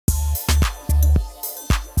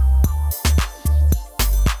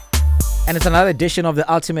And it's another edition of the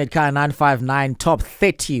ultimate Kaya959 Top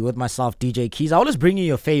 30 with myself, DJ Keyez. I always bring you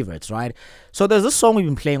your favorites, right? So there's this song we've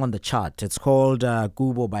been playing on the chart. It's called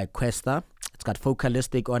Kubo by Kwesta. It's got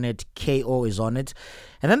vocalistic on it. KO is on it.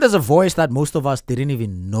 And then there's a voice that most of us didn't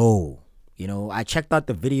even know. You know, I checked out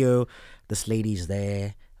the video. This lady's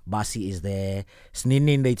there. Bassie is there.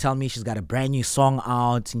 Sninin, they tell me she's got a brand new song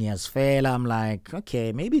out. Ngiyasfela. I'm like,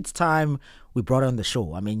 okay, maybe it's time we brought her on the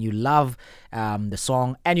show. I mean, you love the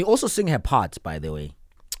song. And you also sing her parts, by the way.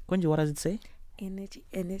 Kunji, what does it say? Energy,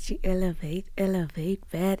 energy, elevate, elevate.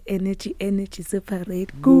 Bad energy, energy,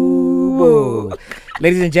 separate. Kubo.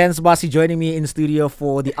 Ladies and gents, Bassie joining me in studio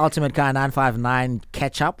for the ultimate Kaya959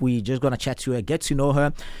 catch-up. We're just going to chat to her, get to know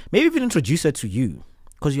her. Maybe even introduce her to you.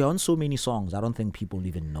 Because you're on so many songs, I don't think people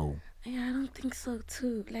even know. Yeah, I don't think so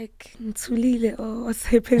too. Like, Ntulile, or what's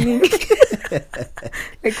happening?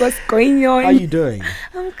 Like, what's going on? How are you doing?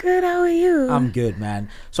 I'm good, how are you? I'm good, man.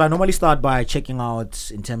 So I normally start by checking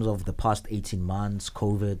out in terms of the past 18 months,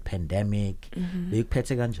 COVID, pandemic.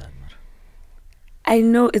 I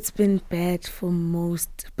know it's been bad for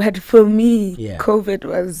most, but for me, Yeah. COVID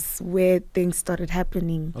was where things started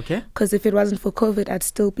happening. Okay. Because if it wasn't for COVID, I'd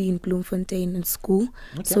still be in Bloemfontein in school.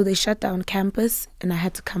 Okay. So they shut down campus and I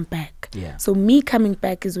had to come back. Yeah. So me coming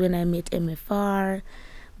back is when I met MFR,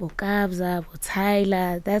 Bokabza,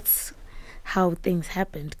 Botaila. That's how things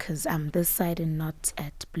happened because I'm this side and not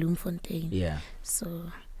at Bloemfontein. Yeah.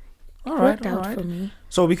 So All it right, worked all out right. for me.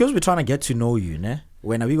 So because we're trying to get to know you, ne?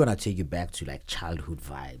 When are we going to take you back to like childhood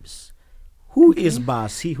vibes? Who is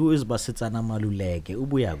Bassie? Who is Basitsana Maluleke?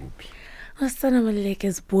 Ubuya kuphi? Wasana Maluleke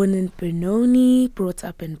is born in Benoni, brought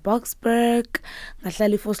up in Boksburg.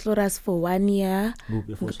 Ngahlala eFosloras for 1 year. Kuphi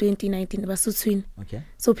In eFos- 2019, Basutswini. Okay.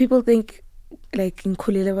 So people think like in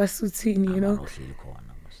Kulele Basutswini, you know. Amanohleli khona, mos.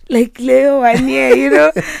 Like Leo 1 year, you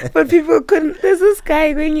know. But people couldn't. There's this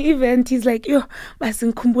guy going to event. He's like, yo,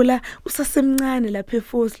 basinkumbula usasemncane lapha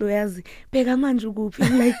eFoslo yazi. Bheka manje ukuphi.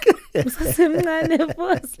 I'm like, usasemncane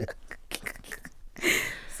eFoslo.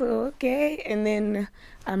 So okay, and then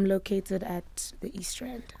I'm located at the East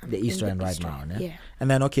Rand. I'm The East in Rand right now, ne? Yeah. And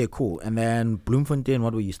then, okay, cool. And then Bloemfontein,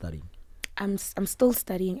 what were you studying? I'm still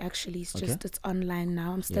studying actually. It's just Okay. it's online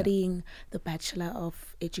now. I'm Yeah. studying the Bachelor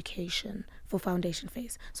of Education for foundation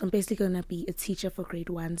phase. So I'm basically gonna be a teacher for grade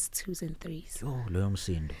 1s, 2s, and 3s. Yo, loyo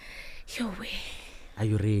msindo. Yo way. Are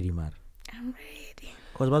you ready, man? I'm ready.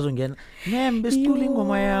 Because bazongena, mem, besicula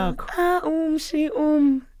ingoma yakho. She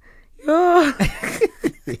yo.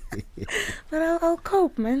 But I'll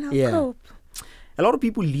cope, man. I'll Yeah. cope. A lot of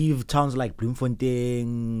people leave towns like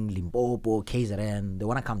Bloemfontein, Limpopo, KZN. They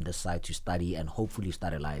want to come this side to study and hopefully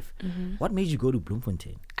start a life. What made you go to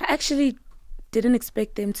Bloemfontein? I actually didn't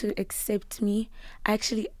expect them to accept me. I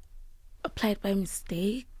actually applied by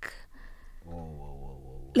mistake.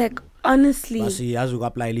 Like honestly. Bassie, as you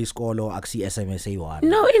apply isikolo, akusi SMSA one.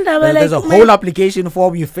 No, in that There's like a whole application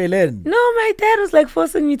form you fill in. No, my dad was like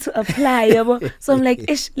forcing me to apply. Yabo. So I'm like,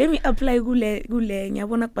 Ish, let me apply gule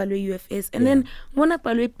ngiyabona kubhalwe UFS and then ngibona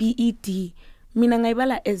kubhalwe BED. Mina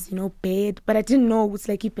ngayibala as, you know, bed, but I didn't know it's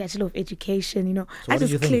like a Bachelor of Education, you know. So I what did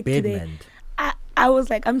just you think clicked bed there. meant? I was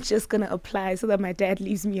like, I'm just gonna apply so that my dad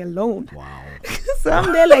leaves me alone. Wow. So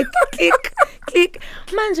I'm there like click, click.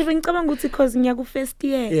 Manje bengicabanga ukuthi because ngiyaku first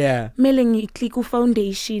year. Yeah. Mele ngiclick ku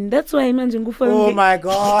foundation. That's why manje ngu Oh foundation. my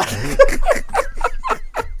God.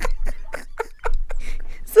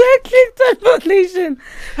 So I clicked on foundation.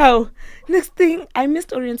 How? Next thing, I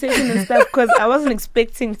missed orientation and stuff because I wasn't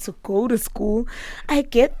expecting to go to school. I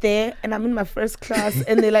get there and I'm in my first class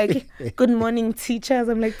and they're like, good morning, teachers.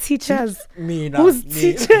 I'm like, teachers? Who's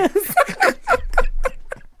teachers?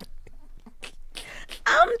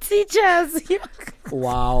 I'm teachers.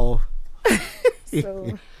 Wow.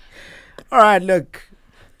 So, All right, look.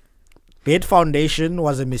 Bed foundation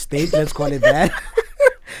was a mistake. Let's call it that.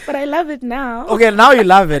 but I love it now. Okay, now you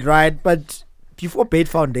love it, right? But before Bed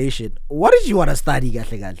Foundation, what did you want to study,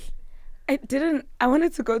 Gahle? I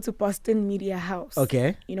wanted to go to Boston Media House.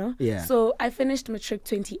 Okay. You know? Yeah. So I finished matric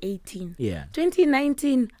 2018. Yeah.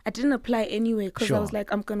 2019, I didn't apply anyway because Sure. I was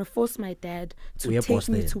like, I'm going to force my dad to We are take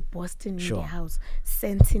me Boston. to Boston Sure. Media House,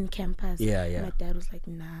 Sentin campus. Yeah, yeah. My dad was like,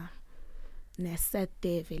 nah. I sat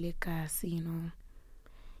there, very kasi, you know.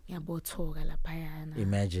 Yabotoga lapayana.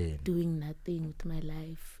 Imagine. Doing nothing with my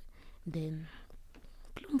life. Then,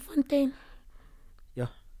 Bloemfontein. Yeah.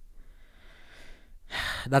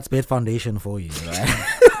 That's Bed Foundation for you, right?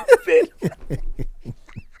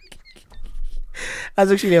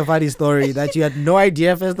 That's actually a funny story that you had no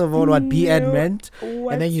idea, first of all, what B.Ed meant.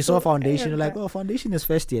 And then you saw foundation, you're like, oh, foundation is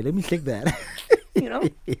first year. Let me click that. you know.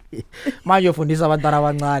 Manje ufundisa abantwana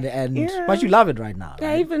abancane and but you love it right now. Yeah,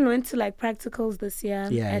 right? I even went to like practicals this year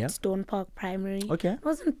at Yeah. Stone Park Primary. Okay. It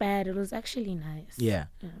wasn't bad. It was actually nice. Yeah.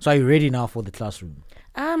 So are you ready now for the classroom?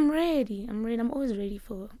 I'm ready. I'm always ready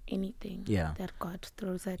for anything that God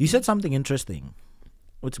throws at me. You said something interesting.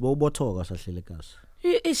 What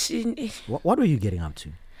were you getting up to?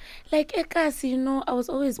 Like ekas, you know, I was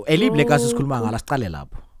always What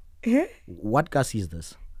gas is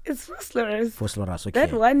this? It's Fosloras. Fosloras, okay.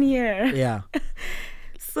 That 1 year. Yeah.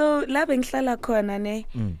 So la bengihlala khona ne.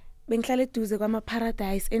 Bengihlala eduze kwama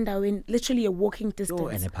paradise endaweni literally a walking distance. Oh,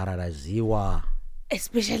 and a paradise ziwa.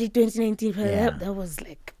 Especially 2019, that was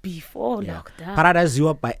like before lockdown. Paradise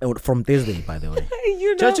Ziwa from Thursday, by the way.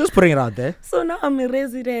 You know, just putting it out there. So now I'm a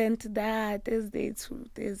resident there Thursday to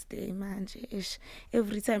Thursday, man.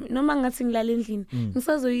 Every time. No man got sing lalendlini.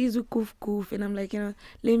 Ngisazoyizwa goof and I'm like, you know,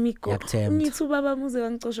 let me go. Ngithi baba muze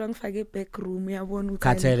wangicosha ngifake back room yabona ukuthi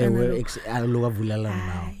Khathele aloka vulela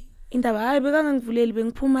now. Indaba hayi bekangangivuleli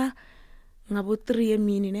bengiphuma ngabo 3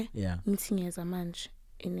 emini ne. Yeah. Ngithi ngiyeza manje.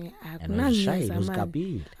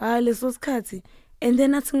 Leso sikhathi and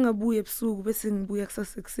then athi ngingabuya ebusuku bese ngibuya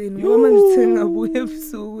kusasa ekseni ngoba manje uthi ngingabuya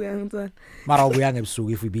ebusuku yangizwana mara ubuya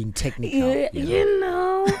ngebusuku if we being technical you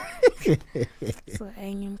know so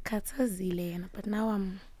ngimkhathazile yena but now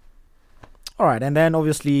I'm all right. And then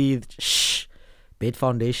obviously Bed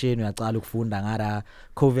Foundation uyaqala ukufunda ngara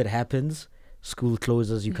COVID happens, school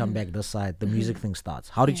closes, you come back this side, the music thing starts.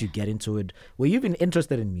 How did you get into it? Were you even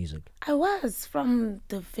interested in music? I was from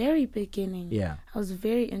the very beginning. Yeah. I was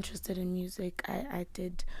very interested in music. I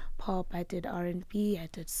did pop, I did R&B, I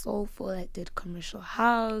did soulful, I did commercial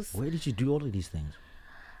house. Where did you do all of these things?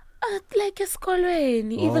 Like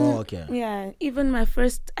eskolweni. Even okay. Yeah, even my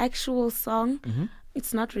first actual song,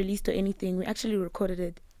 it's not released or anything. We actually recorded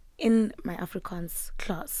it in my Afrikaans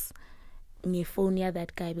class. Phone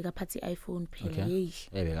that guy bekaphathi iPhone phela hey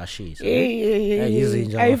bekashisa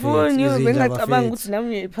iPhone yo bengacabanga ukuthi nami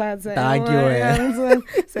ngiyiphatha thank you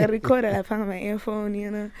so record lapha ngama earphone, you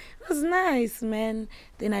know. It was nice, man.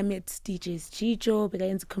 Then I met DJs Chicho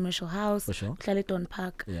bekayenza commercial house Klale Don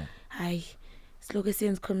Park. Hi sloke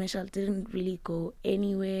sense commercial didn't really go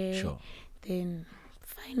anywhere. Then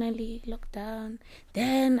finally lockdown.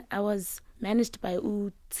 Then I was managed by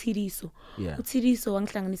Utiriso. Utiriso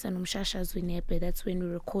wangihlanganisa nomshasha Zwinepe. That's when we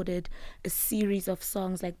recorded a series of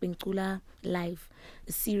songs like Bengcula live,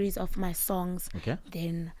 a series of my songs.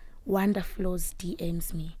 Then Wonderflows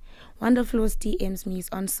DMs me. Wonderflows DMs me is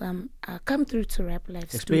on some come through to Rap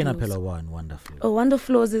Live Studios. Explain Apella one Wonderflows. Oh,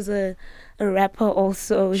 Wonderflows is a rapper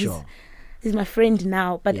also. He's my friend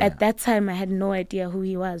now, but at that time I had no idea who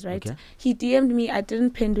he was, right? He DM'd me. I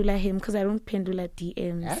didn't pendula him because I don't pendula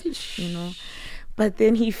DMs, you know. But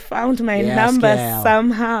then he found my number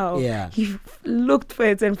somehow. He looked for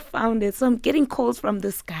it and found it. So I'm getting calls from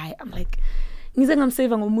this guy. I'm like, ngize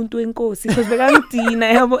ngamsave ngomuntu wenkosi because bekangidina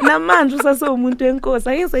yabo namanje usase umuntu wenkosi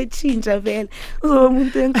ayesayichinja vele uzoba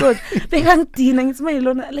umuntu wenkosi bekangidina ngithi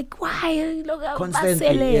mayilona like why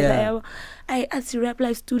constantly yabo I asked Rap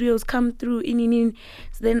Live Studios come through in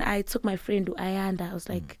so then I took my friend Ayanda. I was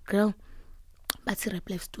like girl bathi Rap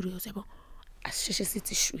Live Studios yabo asisheshe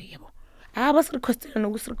sithi shwi yabo bas requestela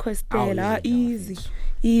nokusirequestela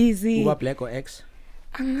easy uba black or X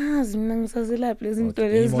angazi mina ngisazelaphi lezi zinto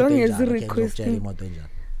lezi long as requesting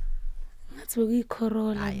ngathi bekuyi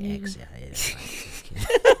Corolla X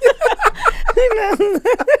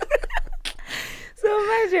so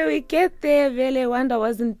manje we get there vele Wanda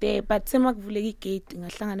wasn't there but semakuvuleka igate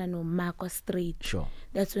ngahlangana no Makwa straight.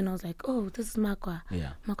 That's when I was like oh this is Makwa.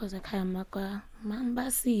 Makwa was like hi Makwa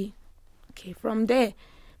Bassie. Okay, from there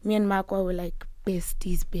me and Makwa were like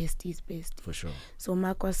besties. For sure. So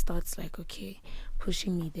Makwa starts like okay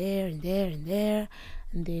pushing me there and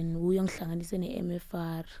then uyongihlanganisa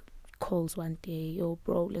ne-MFR calls one day, yo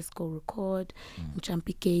bro let's go record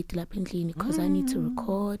Jumpy Gate lapha endlini because I need to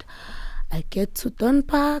record. I get to Don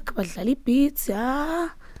Park badlala beats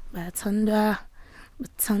bathanda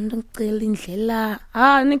ngicela indlela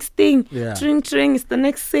next thing Tring is the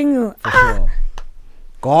next single. For sure.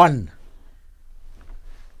 Gone.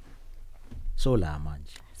 So la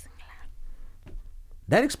manje.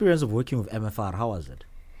 That experience of working with MFR, how was it?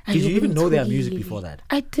 Did you even know their music before that?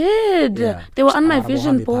 I did. They were on my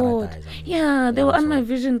vision board. They were on my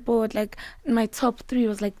vision board. Like my top 3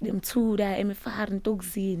 was like them two, MFR and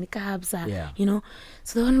Togzi, Nikabza, you know.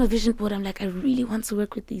 So they were on my vision board. I'm like, I really want to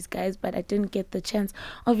work with these guys, but I didn't get the chance.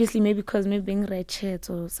 Obviously, maybe because maybe being red shirt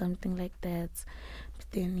or something like that.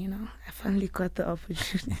 But then, you know, I finally got the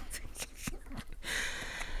opportunity.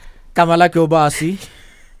 Kamala Bassie,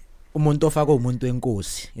 umuntu ofaka umuntu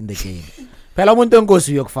enkosi in the game. Phela umuntu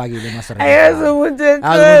enkosi uyokufakile masara. Ayazi umuntu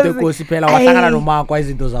enkosi phela wahlangana nomakho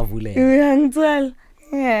izinto zavuleka. Uyangithola.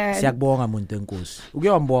 Yeah. Siyakubonga umuntu enkosi. Uke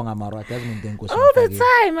wambonga mara yazi umuntu enkosi. All the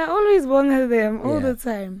time. I always bonga them all the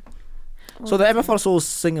time. So the MFR Soul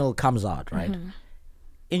single comes out, right?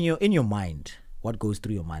 In your mind, what goes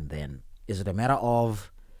through your mind then? Is it a matter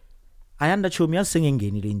of I understand singing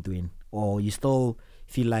again, or you still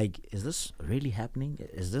feel like, is this really happening?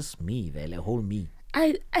 Is this me? The whole me?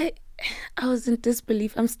 I was in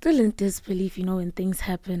disbelief. I'm still in disbelief, when things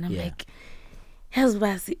happen. I'm like, here's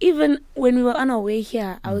Bassie. Even when we were on our way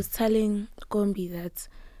here, I was telling Gombi that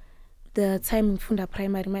the time in Funda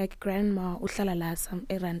Primary, my grandma uhlala la some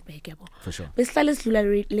Randburg yabo. For sure. Besihlala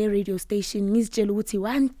sidlula le radio station, ngizitshela ukuthi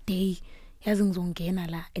one day yazi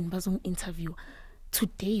ngizongena la and bazong interview.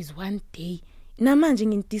 Today is one day. Namanje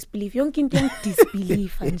in disbelief. Yonke into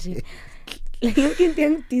disbelief nje. Like yonke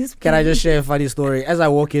into disbelief. Can I just share a funny story? As I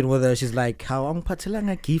walk in with her, she's like, "How ang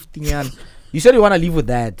patelanga gift nyan." You said you want to leave with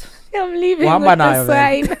that. I'm leaving with the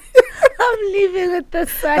sign. I'm leaving with the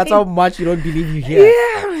sign. That's how much you don't believe you hear.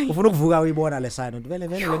 Yeah. Ufuna ukuvuka uyibona le sign. Vele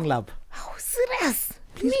ngilapha. Oh, serious?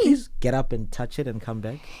 Please get up and touch it and come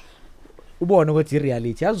back. Ubona ukuthi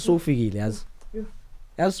reality. Yazi so fikile yazi.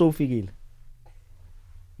 Yazi so fikile.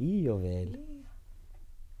 Iyo vele.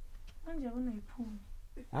 Manje bona iphuma.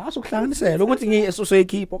 Sokuhlanganisela ukuthi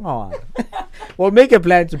ngisoyikhipha ongawani. Well, make a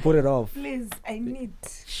plan to put it off. Please, I need.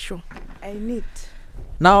 Sure. I need.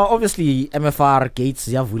 Now, obviously, MFR gates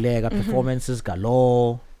yavuleka, performances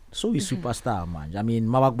galore. So is superstar, man. I mean,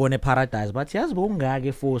 mabakbone Paradise, but yazi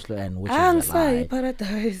bongake Foslo and which is a lie.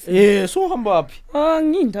 Paradise. Yeah, so hamba phi. Oh,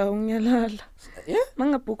 ngindawo ngiyalala. Yeah.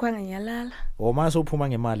 Mangabhukhwa ngiyalala. Oh, manje uphuma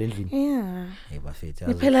ngemali endlini. Yeah. Hey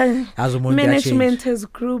bafethu. Phela management has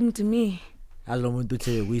groomed me. Alo muntu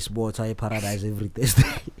uthe we sport ay Paradise every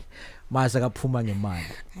Thursday. Mase kaphuma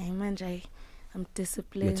ngemali. Hayi manje I'm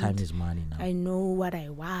disciplined. Your time is money now. I know what I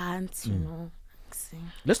want, you know.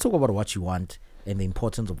 Let's talk about what you want and the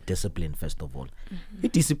importance of discipline first of all.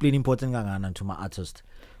 Is discipline important kangana to my artist?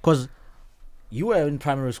 Because you were in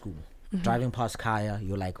primary school, driving past Kaya,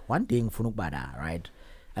 you're like, one day ngifuna ukubada, right?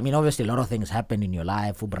 I mean, obviously a lot of things happen in your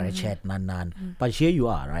life, but here you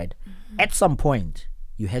are, right? At some point,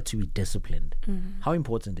 you had to be disciplined. How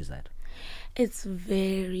important is that? It's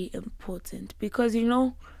very important because, they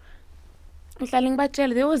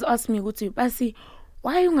always ask me, Bassie,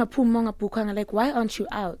 why you ngaphuma? Like, why aren't you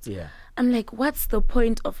out? Yeah. I'm like, what's the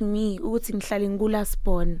point of me? Every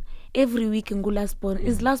week in Ngula Spawn.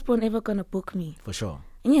 Is Last Spawn ever gonna book me? For sure.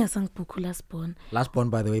 Yes, I'm book Last Spawn. Last Spawn,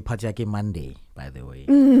 by the way, Patiake Monday, by the way.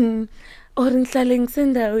 Or in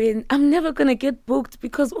I'm never gonna get booked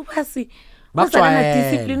because Ubasi. What's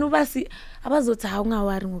that discipline? Ubasi. Abazota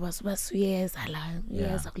ungawari ngubasi yes ala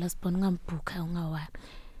yes Last Spawn ngambuka ungawari.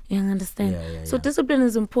 You understand? So discipline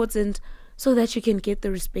is important so that you can get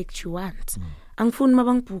the respect you want. Angifuni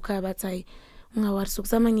mabangibhuka bathi ungawari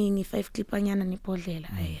sokuzama ngi5 clip anyana nipodlela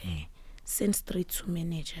send straight to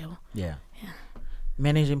manager. Yeah.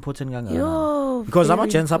 Manage important kangaka. Because I'm a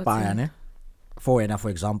chance buyer, ne? For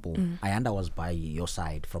example, Ayanda was by your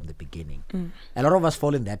side from the beginning. A lot of us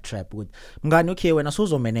fall in that trap with mngani okay when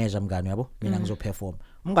asuzo manager mngani yabo mina ngizo perform.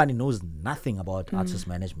 Mngani knows nothing about artist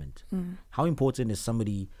management. How important is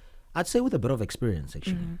somebody I'd say with a bit of experience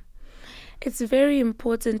actually? It's very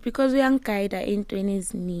important because we are guide in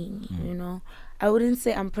 20s I wouldn't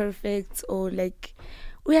say I'm perfect or like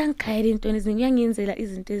we are guide in 20s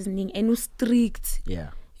and we strict. Yeah.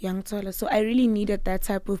 So I really needed that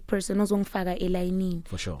type of person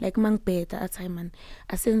for sure. Like mang better at time and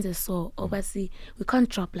I sense so obviously we can't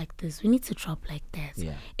drop like this. We need to drop like that.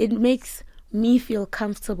 Yeah. It makes me feel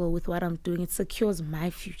comfortable with what I'm doing. It secures my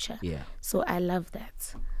future. Yeah. So I love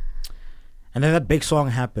that. And then that big song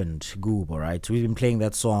happened, Kubo, right? We've been playing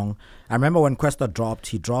that song. I remember when Kwesta dropped,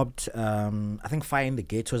 he dropped, I think Fire in the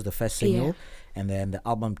Gate was the first single. And then the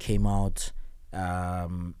album came out.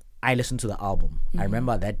 I listened to the album. I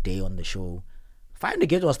remember that day on the show. Fire in the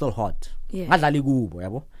Gate was still hot. Yeah. I've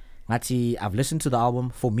listened to the album.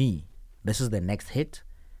 For me, this is the next hit.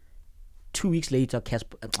 2 weeks later,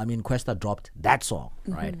 Kwesta dropped that song,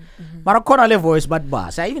 right? But I caught a voice, but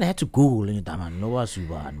bass. I even had to Google and I'm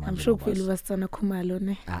sure Kwelu was Sana Kumalo,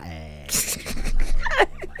 ne? I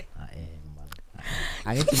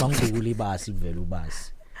need to Google Bassie, Velu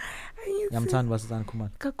Bass. I'm telling was Sana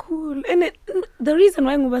Kumalo. Cool. And the reason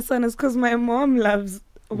why Ngubasana is because my mom loves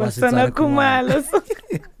Ubasana Kumalo.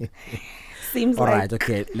 Seems all like right,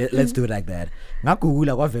 okay. Let's do it like that.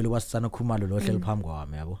 Ngakugula kwavela wasana Khumalo lo hleli phambi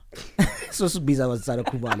kwami yabo. So sibiza wasana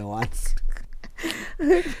Khumalo what?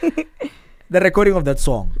 The recording of that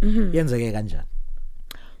song yenzeke kanjani?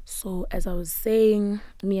 So as I was saying,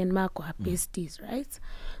 me and Marco are besties, right?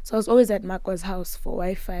 So I was always at Marco's house for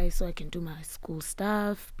Wi-Fi so I can do my school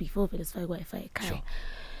stuff before there's Wi-Fi. Sure.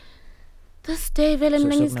 This day, vele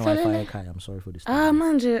mina Wi-Fi ekhaya. I'm sorry for this.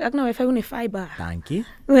 manje akuna Wi-Fi kune-fiber. Thank you.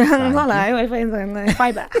 Hayi Wi-Fi yenza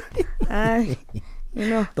fiber. Hayi. You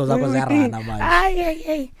know. Those are ziyarana manje.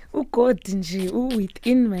 Hayi. uGod nje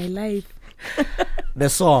within my life. The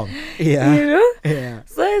song. Yeah. You know? Yeah.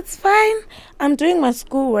 So it's fine. I'm doing my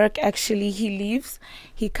schoolwork actually. He leaves.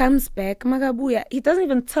 He comes back. Magabuya. He doesn't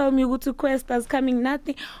even tell me ukuthi Kwesta's coming,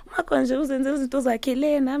 nothing. Makonje uzenze izinto zakhe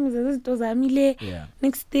le nami ngenze izinto zami le. Yeah.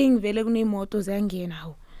 Next thing vele kunemoto ziyangena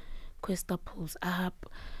hawo. Kwesta pulls up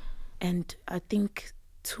and I think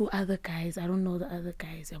 2 other guys. I don't know the other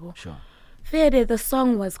guys. Yabo. Sure. Fede, the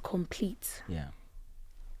song was complete. Yeah.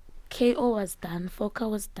 KO was done, Foka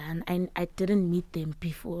was done, and I didn't meet them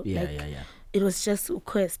before. Yeah. It was just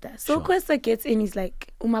Kwesta. So Sure. Kwesta gets in, he's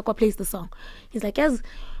like, Umakwa plays the song. He's like, yes,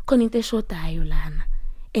 koninte shotayo lana.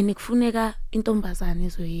 Enikfuneka intombazane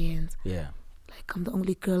ezoyenza. Yeah. Like, I'm the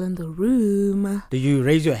only girl in the room. Did you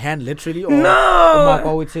raise your hand literally? Or No!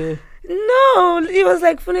 Umakwa would say? No! He was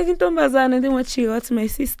like, funeka intombazane, and then what she got to my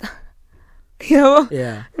sister. You know?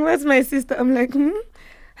 Yeah. What's my sister? I'm like,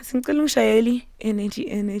 Asingcela ungishayeli, energy,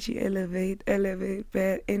 elevate,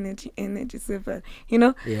 bad energy, super. You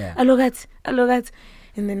know? Yeah. I look at.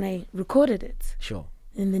 And then I recorded it. Sure.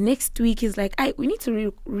 And the next week he's like, we need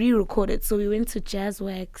to re-record it. So we went to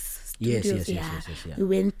Jazzwax Studios. Yes. We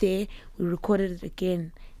went there, we recorded it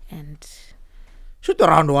again, and Shoot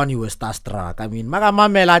around one, you were starstruck. I mean,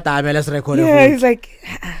 magamamela time, let's record it. yeah, he's like,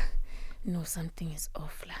 no, something is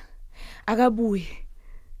off la. Agabuye.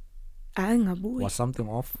 Was something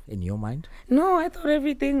off in your mind? No, I thought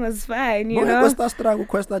everything was fine, you But know. I was like, I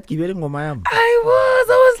was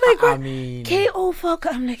like, I what? mean, KO fuck.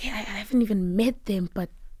 I'm like, I haven't even met them, but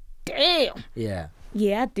damn. yeah.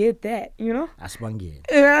 Yeah, I did that, you know. Asbangi.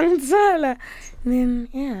 And then,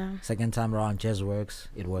 yeah. Second time around, Jazz Works,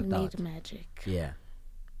 it worked Made out. magic. Yeah.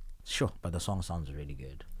 Sure, but the song sounds really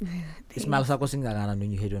good. Ismail Sako sing that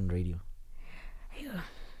when you hear it on radio. Yeah.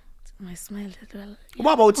 My smile as well.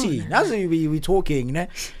 What about tea? That's we talking, ne?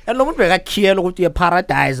 And no one be like here, look to your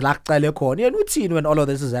paradise, like telecon. You know, tea when all of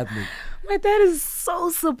this is happening. My dad is so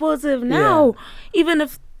supportive now. Even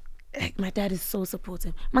if like my dad is so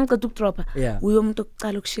supportive. Mangiceda ukudropa. Yeah. Uye umuntu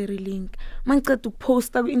okuqala ukushare link. Mangiceda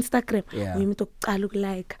ukuposta ku Instagram. Yeah. Uye umuntu okuqala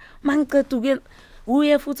ukulike. Mangiceda uke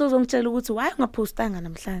uye futhi uzongitshela ukuthi why ungapostanga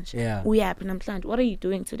namhlanje? Yeah. Uyaphi namhlanje? What are you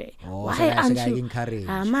doing today? Oh, Why so aren't I you encourage.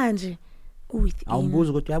 manje with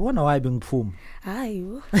Awumbuza ukuthi uyabona why bengiphuma.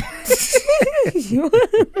 hayi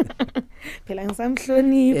phela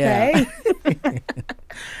ngisamhlonipha Yeah. hey.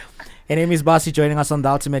 Her name is Bassie, joining us on the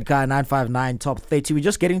Ultimate Kaya959 Top 30. We're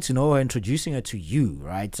just getting to know her, introducing her to you,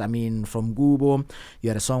 right? I mean, from Kubo, you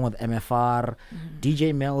had a song with MFR.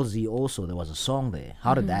 DJ Melzy also, there was a song there.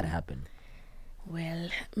 How did that happen? Well,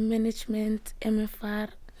 management, MFR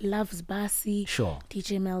loves Bassie. Sure.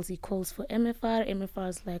 DJ Melzy calls for MFR. MFR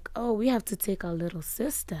is like, oh, we have to take our little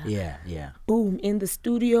sister. Yeah. Boom, in the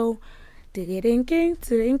studio. Drinking.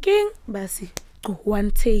 Bassie,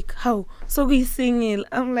 one take. How? So we singing.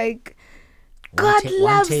 I'm like, God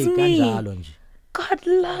loves me. God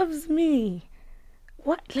loves me.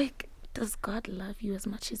 What? Like, does God love you as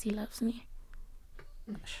much as he loves me?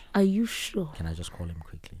 Are you sure? Can I just call him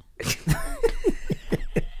quickly?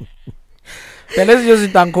 Let's use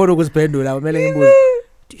it. Do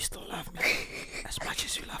you still love me as much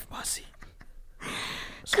as you love Bassie?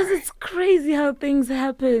 Because it's crazy how things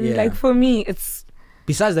happen. Yeah. Like for me, it's...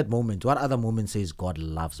 Besides that moment, what other moment says God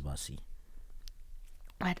loves Bassie?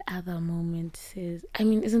 What other moment says... I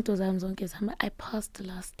mean, isn't those I passed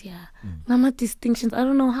last year. Ngama distinctions. I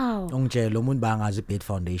don't know how. Ungitshela umuntu bangazi bed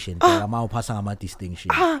foundation phela mawuphasa ngama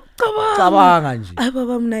distinction. Cabanga. Cabanga nje. Ay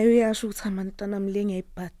baba mina uyasho ukuthi amantwana ami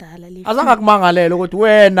ngiyayibhadala le. Azange akumangalela ukuthi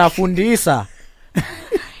wena fundisa.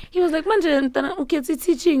 He was like, manje mntana ukhethe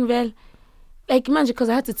teaching vele. Like manje, because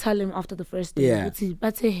I had to tell him after the first day. Yeah.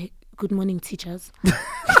 But say good morning teachers.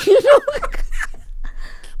 You know?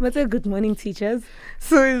 But say good morning teachers.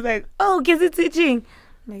 So he's like, oh, get it teaching.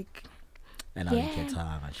 Like, And I'm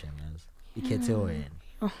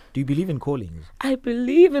Do you believe in callings? I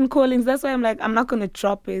believe in callings. That's why I'm like, I'm not going to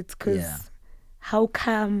drop it because how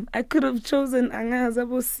come? I could have chosen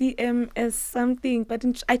Angazabo CMS something, but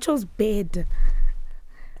I chose bed.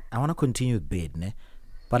 I want to continue with bed, ne?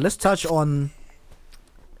 But let's touch on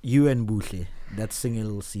you and Buhle, that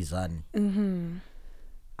single Sizani.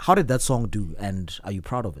 How did that song do, and are you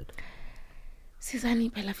proud of it?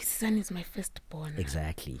 Sizani is my firstborn.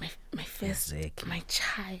 Exactly. My first, my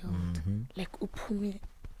child. Like Upumi.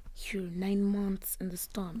 you're 9 months in the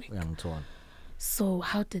stomach. I'm torn. So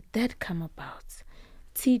how did that come about?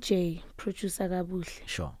 TJ, producer Kabuhle.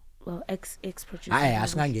 Sure. Well, ex-producer.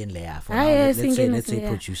 Let's say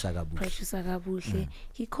producer Kabuhle. Producer Kabuhle.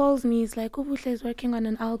 He calls me. He's like, Kabuhle is working on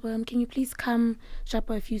an album. Can you please come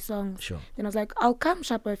sharper a few songs? Sure. Then I was like, I'll come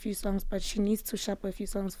sharper a few songs, but she needs to sharper a few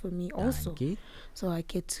songs for me also. Okay. So I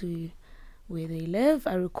get to where they live.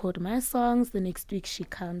 I record my songs. The next week she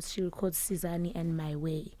comes. She records Sizani and My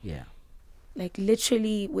Way. Yeah. Like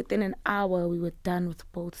literally within an hour, we were done with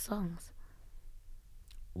both songs.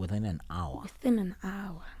 Within an hour? Within an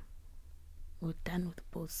hour. We're done with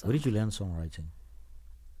both songs. Where did you learn songwriting?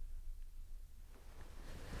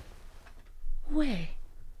 Where?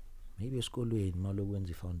 Maybe a school in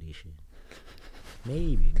Malogwenzi Foundation.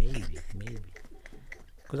 Maybe.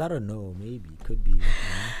 Because I don't know. Maybe. Could be.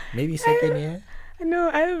 Maybe second year?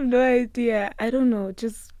 No, I have no idea. I don't know.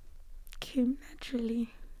 Just came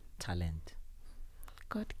naturally. Talent.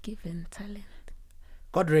 God-given talent.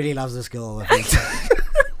 God really loves this girl.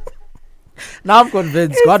 Now I'm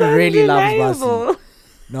convinced God really loves Bassie.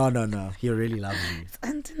 No. He really loves you. It's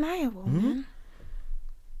undeniable, man.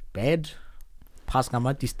 Bad. Pass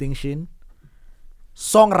Gamma distinction.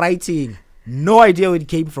 Songwriting. No idea where it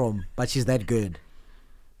came from, but she's that good.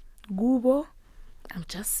 Kubo, I'm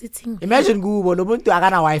just sitting there. Imagine Kubo. No muntu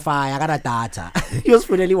agana Wi-Fi, agana data. You're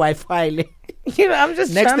fully Wi-Fi. You know, I'm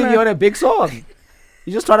just next thing you're on a big song.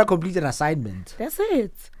 You just trying to complete an assignment. That's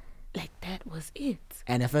it. Like that was it.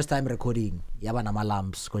 And the first time recording, Yaba Nama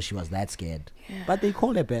lamps because she was that scared. Yeah. But they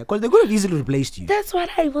called her back because they could have easily replaced you. That's what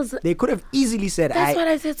I was. They could have easily said. That's what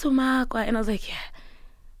I said to Markwa, and I was like, yeah,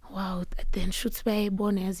 wow. Then shoots by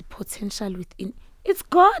born has potential within. It's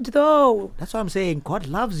God though. That's what I'm saying. God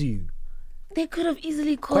loves you. They could have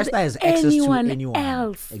easily called Kwesta has access anyone to anyone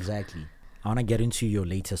else. Exactly. I want to get into your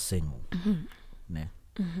latest single. Nah.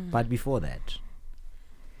 But before that,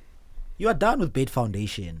 you are done with Bait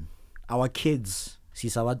Foundation. Our kids,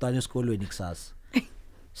 sisabatwana esikolweni kusasa.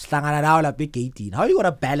 Slangana nawo lapha egate. How are you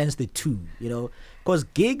gonna balance the two? You know, because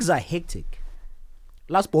gigs are hectic.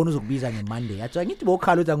 Last bonus ukubiza ngeMonday. Athi ngithi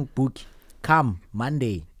bokhala uthi book. Come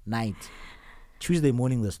Monday night, Tuesday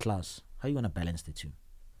morning there's class. How are you gonna balance the two?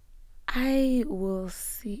 I will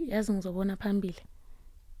see. Yazi ngizobona phambili.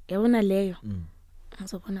 Yabona leyo.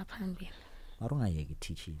 Ngizobona phambili. Marungayeki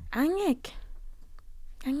teaching. Angeke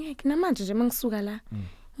namanje nje mangisuka la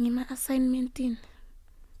ngima assignmentini.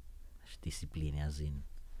 Discipline as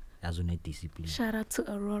une discipline. Shout out to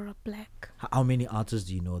Aurora Black. How many artists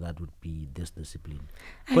do you know that would be this discipline?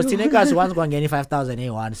 Because Tinekas once going getting 5,000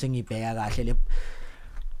 A1 singing pega kahle.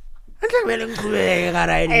 Anhle ngiqhubeka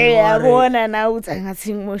right now. Yabona na uthi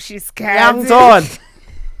angathi ngimoshi isikhathi.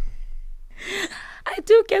 I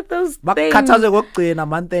do get those things. Bakhathaze kokugcina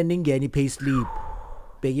month end ingeni pay slip.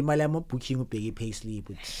 Bheka imali yami booking ubheka pay slip.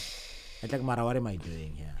 Like Mara, what am I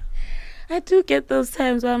doing here? I do get those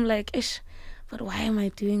times where I'm like, ish, but why am I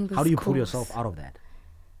doing this? How do you pull yourself out of that?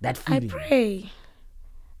 That feeling? I pray.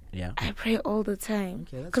 Yeah. I pray all the time.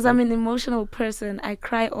 Because I'm an emotional person. I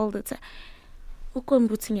cry all the time.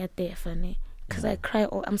 Because I cry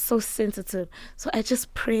all, I'm so sensitive. So I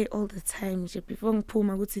just pray all the time. Before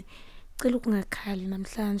ngiphuma ukuthi cela ukungakhali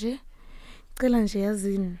namhlanje. Cela nje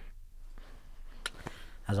yazini.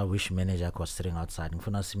 As I wish manager was sitting outside.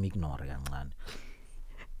 Ngifuna simignore kancane.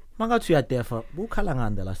 Mangathi uyadefa, ukhala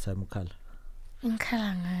ngani the last time ukhala?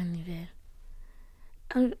 Ngikhala ngani vele?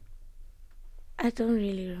 I don't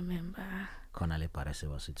really remember. Khona le parese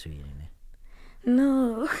wasithwini ne.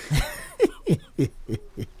 No.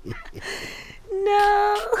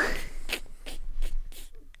 No.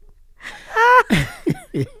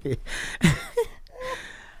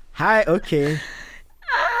 Hi, okay.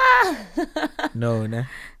 No, ne?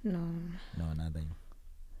 No, nothing.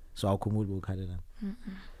 So I'll come with ukhala.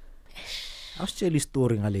 I was telling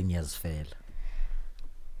story ngale Ngiyasfela.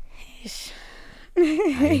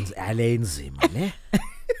 Alenzima ne.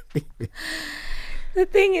 The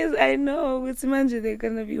thing is, I know with manje they're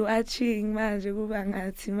gonna be watching manje kuba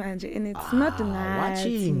ngathi manje, and it's not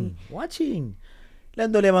watching.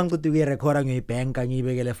 Lento le mangithi uyirecorda ngebank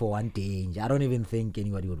ngiyibekele for one day. I don't even think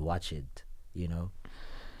anybody would watch it, you know.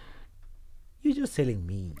 You're just telling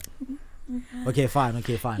me. Okay, fine.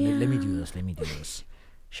 Yeah. Let me do this.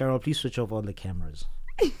 Cherryl, please switch off all the cameras.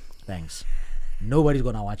 Thanks. Nobody's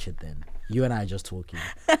gonna watch it then. You and I are just talking.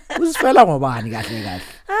 Who's fella ngobani kahle kahle?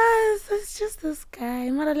 It's just this guy.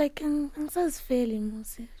 Mara like I'm failing.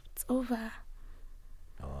 It's over.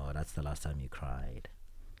 Oh, that's the last time you cried.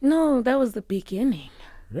 No, that was the beginning.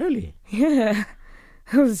 Really? Yeah.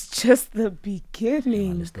 It was just the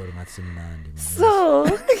beginning. So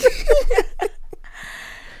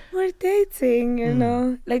we're dating, you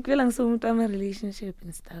know. Like, we're like so I'm a relationship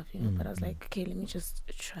and stuff, you know. But I was like, okay, let me just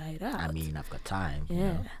try it out. I mean, I've got time. Yeah. You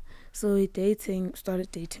know? So we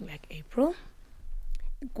started dating like April.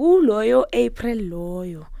 Kuloyo April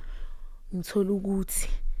loyo. Ngithola ukuthi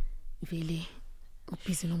vele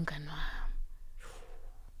ubusy nomngani wami.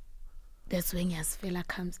 That's when Ngiyasfela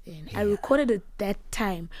comes in. I recorded it that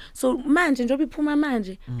time. So manje njoba iphuma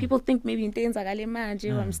manje, people think maybe into yenzakale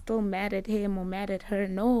manje I'm still mad at him or mad at her.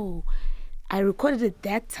 No. I recorded it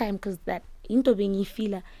that time because that into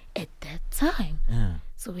bengiyifila at that time.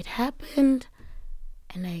 So it happened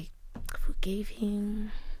and I forgave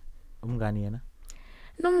him. Umngani yena?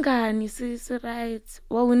 Nomngani, it's right.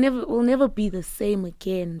 Well, we'll never be the same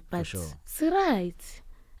again, but sure. It's right.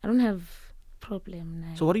 I don't have problem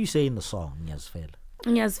now. So what do you say in the song, Ngiyasfela?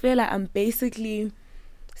 Ngiyasfela, I'm basically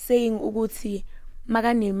saying ukuthi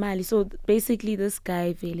makanemali. So basically this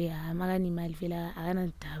guy vele makanemali vele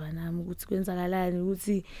akanandaba nami ukuthi kwenzakalani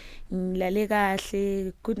ukuthi ngilale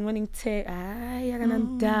kahle, good morning te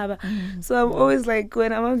akanandaba. So I'm always like,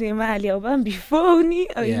 when I'm on the mali awubambi phone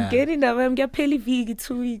or you getting ndaba ngiyaphela iviki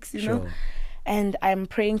 2 weeks, you know. And I'm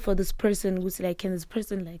praying for this person who's like, can this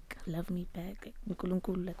person like love me back? Like,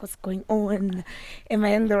 what's going on? Am I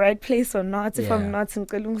in the right place or not? If I'm not,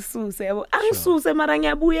 angisuse mara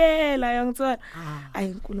ngiyabuyela yangithola.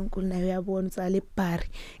 Ay uNkulunkulu naye uyabona utsale ebhari.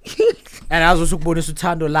 And azo ukubonisa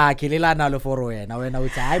uthando lakhe lelanalo for wena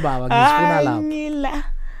uthi hayi baba ngisifuna lapha.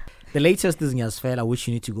 The latest is Ngiyasfela, which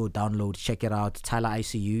you need to go download, check it out. Tyler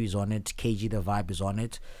ICU is on it, KG The Vibe is on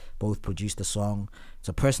it. Both produced the song. It's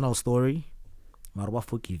a personal story. In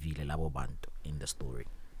the story.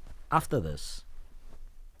 After this,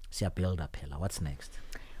 build up. What's next?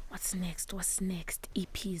 What's next?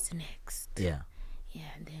 EP is next. Yeah.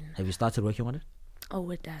 And then. Have you started working on it? Oh,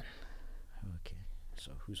 we're done. Okay.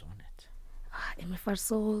 So who's on it? MFR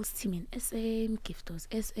Souls, Team in SA, Giftos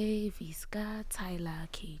SA, Visca, Tyler,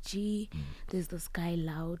 KG. There's this guy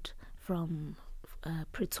Loud from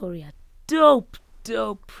Pretoria. Dope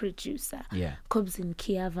producer. Yeah. Comes in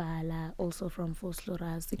Kiavala, also from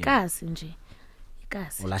Fosloras. Ikasi nje.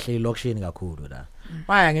 Ikasi. Ulahle ilokshin kakhulu da.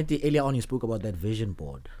 Why ngithi earlier on you spoke about that vision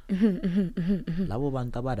board. Labo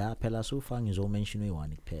bantu abada phela sufa ngizomention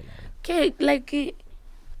one kuphela. Okay, like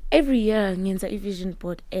every year ngenza vision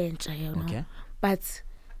board entsha, you know. Okay. But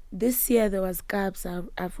this year there was Gabza.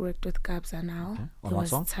 I've worked with Gabza now. Okay. There was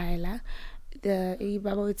song? Tyler. The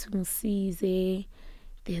Baba Keyez.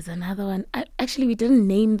 There's another one. Actually, we didn't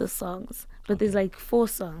name the songs, but there's like 4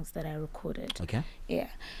 songs that I recorded. Okay. Yeah.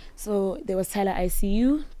 So there was Tyler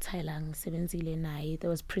ICU, Tyler Sebenzile Nai.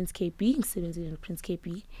 There was Prince KP, Sebenzile and Prince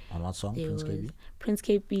KP. On what song? There Prince was KP? Prince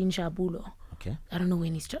KP in Jabulo. Okay. I don't know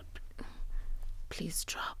when he's dropped. Please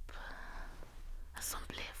drop. Some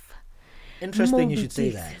bliff. Interesting you should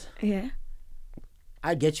say that. Yeah.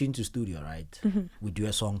 I get you into studio, right? We do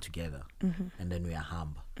a song together, and then we are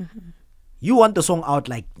humble. You want the song out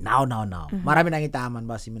like now. Marami nang itaman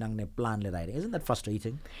Bassie minang ne plan le writing. Isn't that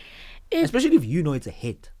frustrating? Especially if you know it's a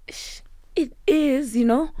hit. It is, you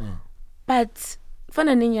know. But for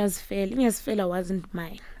Ngiyasfela wasn't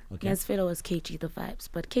mine. Okay. Ngiyasfela was KG The Vibes.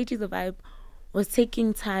 But KG The Vibe was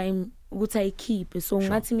taking time what I keep. So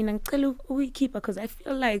ngathi mina ngicela ukuyikeep because I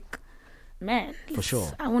feel like, man, for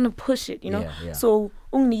sure, I want to push it, you know. Yeah. So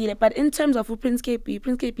ungiyile. But in terms of Prince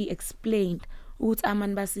KP explained,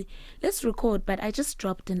 Bassie, let's record, but I just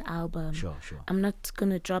dropped an album. Sure. I'm not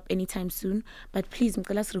gonna drop anytime soon, but please,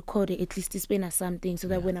 let's record it. At least it's been something so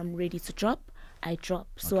that when I'm ready to drop, I drop.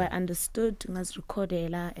 So I understood let's record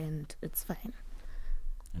it and it's fine.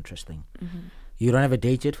 Interesting. You don't have a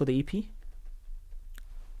date yet for the EP?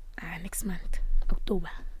 Next month, October.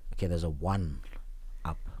 Okay, there's a 1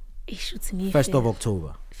 up. 1st of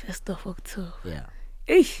October. 1st of October. Yeah.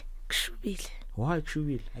 Why,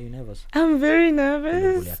 Cherryl? Are you nervous? I'm very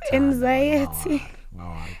nervous. Anxiety.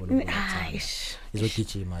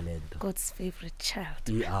 God's favorite child.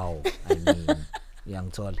 I mean, young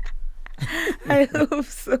tall. I hope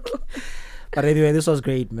so. But anyway, this was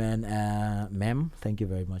great, man. Ma'am, thank you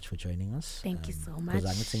very much for joining us. Thank you so much. Because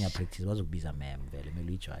I'm not saying I practice. Was a ma'am.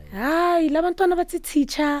 Very try. Ay, labantwana bathi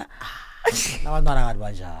teacher.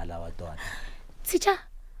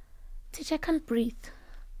 Teacher can't breathe.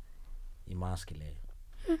 Emasculate.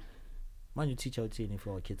 Man, you teach out if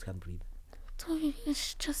our kids can't breathe. So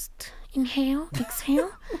it's just inhale,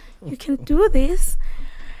 exhale. You can do this.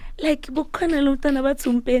 Like, like,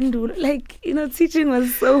 you know, teaching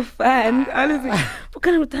was so fun. Honestly, like,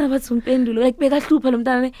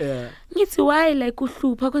 why like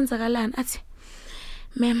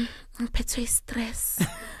ma'am, Ngiphethe stress.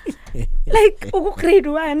 Like grade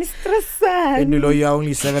 1 stress. And you're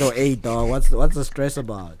only 7 or 8, dog. What's the stress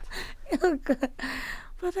about? Oh God.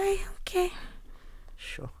 But I okay.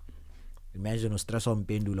 Sure. Imagine stress on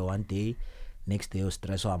Pendulo one day, next day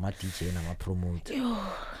stress on my teacher and I'm a promoter.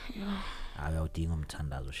 I will think I'm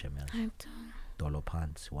Tandazo Shemel. I don't. Dollar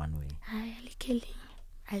pants one way. I like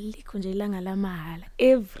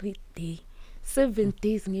every day. 7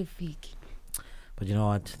 days ngeviki. But you know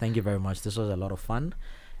what? Thank you very much. This was a lot of fun.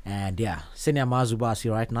 And yeah, Senior Bassie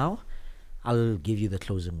right now. I'll give you the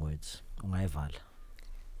closing words.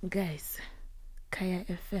 Guys, Kaya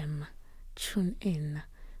FM, tune in.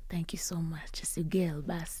 Thank you so much. It's your girl,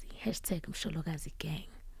 Bassie. #Msholokazi Gang.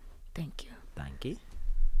 Thank you. Thank you.